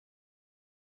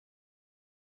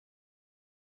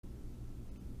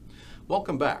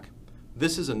Welcome back.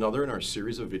 This is another in our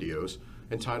series of videos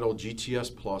entitled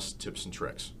GTS Plus Tips and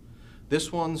Tricks.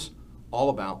 This one's all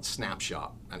about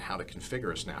Snapshot and how to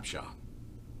configure a snapshot.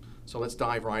 So let's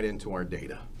dive right into our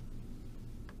data.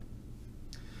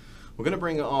 We're going to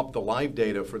bring up the live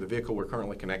data for the vehicle we're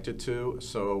currently connected to.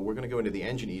 So we're going to go into the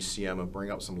engine ECM and bring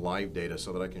up some live data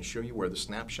so that I can show you where the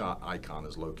snapshot icon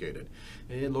is located.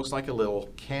 It looks like a little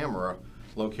camera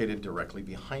located directly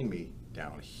behind me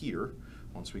down here.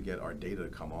 Once we get our data to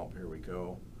come up, here we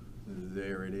go.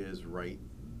 There it is right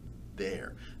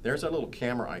there. There's that little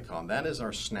camera icon. That is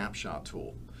our snapshot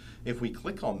tool. If we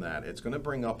click on that, it's going to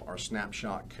bring up our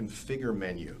snapshot configure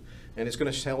menu, and it's going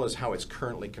to tell us how it's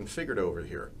currently configured over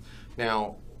here.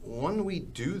 Now, when we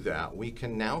do that, we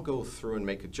can now go through and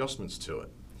make adjustments to it.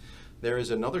 There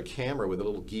is another camera with a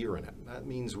little gear in it. That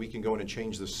means we can go in and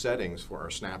change the settings for our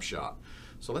snapshot.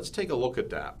 So let's take a look at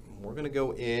that. We're going to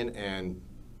go in and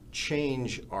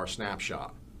change our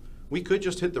snapshot. We could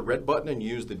just hit the red button and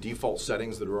use the default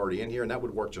settings that are already in here, and that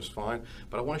would work just fine,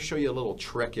 but I want to show you a little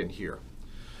trick in here.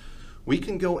 We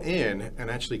can go in and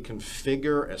actually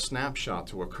configure a snapshot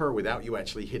to occur without you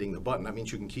actually hitting the button. That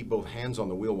means you can keep both hands on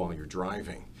the wheel while you're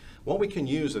driving. What we can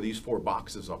use are these four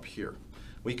boxes up here.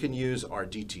 We can use our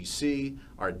DTC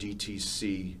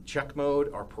check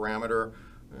mode, our parameter,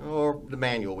 or the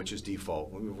manual, which is default.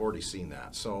 We've already seen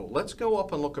that. So let's go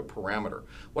up and look at parameter.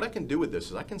 What I can do with this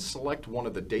is I can select one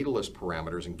of the data list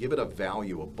parameters and give it a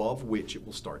value above which it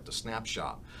will start the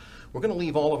snapshot. We're going to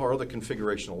leave all of our other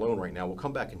configuration alone right now. We'll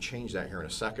come back and change that here in a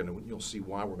second, and you'll see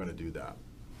why we're going to do that.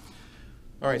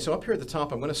 All right, so up here at the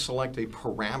top, I'm going to select a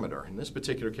parameter. In this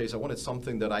particular case, I wanted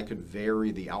something that I could vary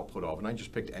the output of, and I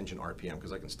just picked engine RPM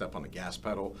because I can step on the gas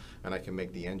pedal and I can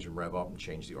make the engine rev up and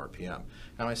change the RPM.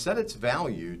 Now I set its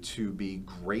value to be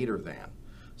greater than.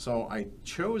 So I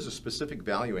chose a specific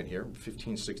value in here,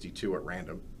 1562 at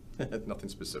random, nothing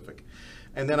specific.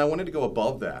 And then I wanted to go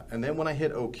above that. And then when I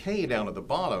hit OK down at the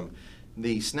bottom,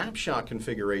 the snapshot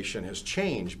configuration has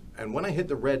changed, and when I hit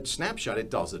the red snapshot, it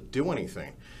doesn't do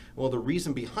anything. Well, the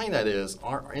reason behind that is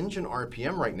our engine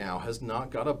RPM right now has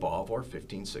not got above our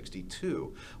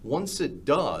 1562. Once it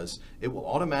does, it will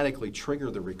automatically trigger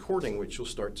the recording, which you'll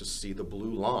start to see the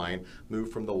blue line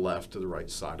move from the left to the right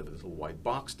side of the little white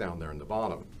box down there in the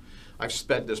bottom. I've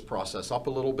sped this process up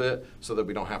a little bit so that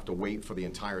we don't have to wait for the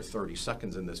entire 30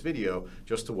 seconds in this video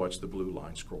just to watch the blue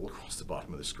line scroll across the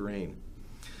bottom of the screen.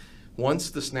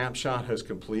 Once the snapshot has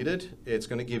completed, it's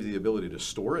going to give you the ability to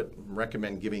store it. I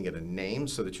recommend giving it a name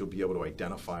so that you'll be able to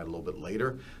identify it a little bit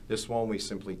later. This one we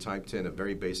simply typed in a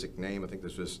very basic name. I think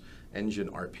this was engine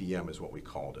RPM is what we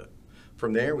called it.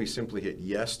 From there, we simply hit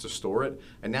yes to store it,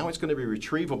 and now it's going to be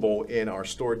retrievable in our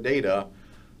stored data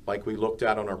like we looked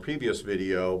at on our previous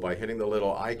video by hitting the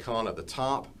little icon at the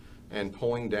top and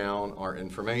pulling down our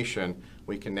information.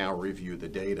 We can now review the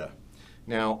data.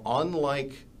 Now,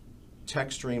 unlike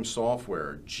TechStream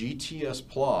software, GTS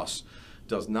Plus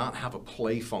does not have a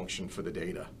play function for the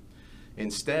data.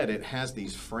 Instead, it has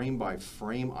these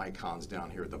frame-by-frame icons down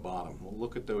here at the bottom. We'll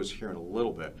look at those here in a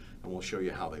little bit, and we'll show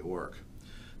you how they work.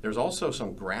 There's also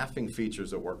some graphing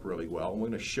features that work really well, and we're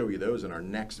going to show you those in our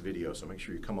next video, so make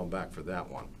sure you come on back for that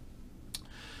one.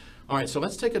 All right, so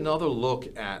let's take another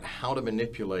look at how to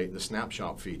manipulate the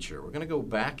snapshot feature. We're going to go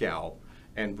back out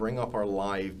and bring up our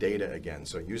live data again.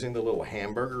 So using the little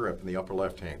hamburger up in the upper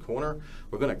left-hand corner,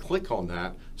 we're going to click on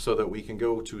that so that we can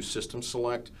go to System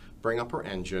Select, bring up our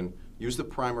engine, use the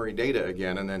primary data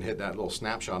again, and then hit that little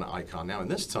snapshot icon. Now, in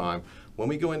this time, when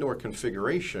we go into our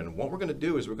configuration, what we're going to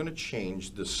do is we're going to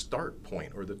change the start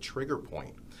point or the trigger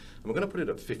point. And we're going to put it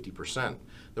at 50%.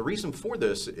 The reason for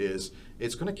this is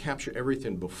it's going to capture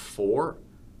everything before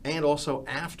and also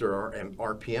after our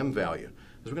RPM value.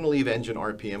 So we're going to leave engine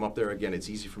RPM up there. Again, it's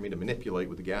easy for me to manipulate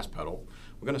with the gas pedal.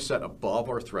 We're going to set above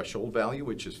our threshold value,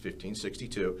 which is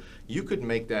 1562. You could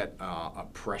make that a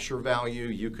pressure value.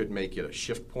 You could make it a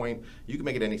shift point. You can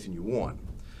make it anything you want.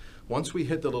 Once we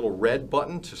hit the little red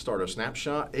button to start our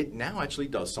snapshot, it now actually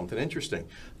does something interesting.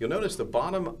 You'll notice the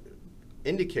bottom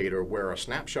indicator where our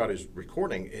snapshot is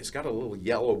recording, it's got a little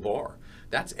yellow bar.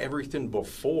 That's everything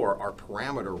before our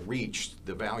parameter reached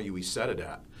the value we set it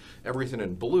at. Everything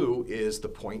in blue is the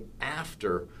point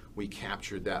after we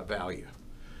captured that value.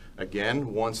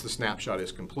 Again, once the snapshot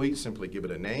is complete, simply give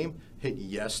it a name, hit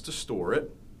yes to store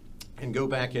it, and go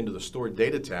back into the Stored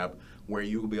Data tab where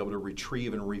you will be able to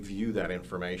retrieve and review that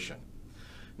information.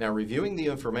 Now, reviewing the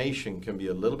information can be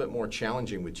a little bit more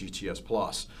challenging with GTS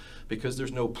Plus because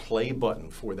there's no play button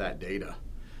for that data.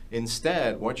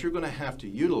 Instead, what you're going to have to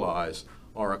utilize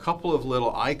are a couple of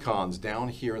little icons down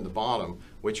here in the bottom,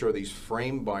 which are these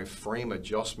frame-by-frame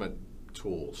adjustment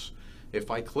tools. If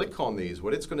I click on these,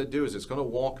 what it's going to do is it's going to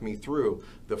walk me through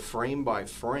the frame by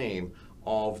frame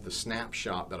of the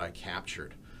snapshot that I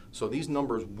captured. So these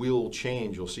numbers will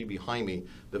change. You'll see behind me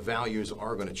the values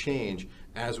are going to change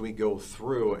as we go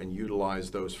through and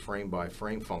utilize those frame by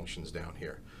frame functions down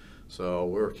here. So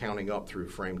we're counting up through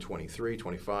frame 23,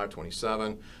 25,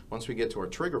 27. Once we get to our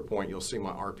trigger point, you'll see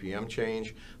my RPM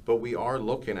change, but we are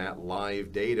looking at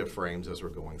live data frames as we're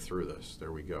going through this.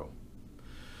 There we go.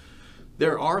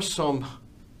 There are some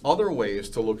other ways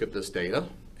to look at this data,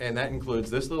 and that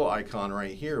includes this little icon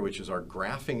right here, which is our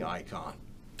graphing icon.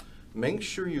 Make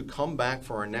sure you come back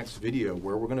for our next video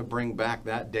where we're going to bring back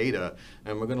that data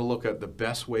and we're going to look at the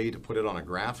best way to put it on a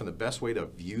graph and the best way to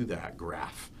view that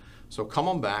graph. So come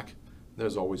on back.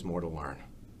 There's always more to learn.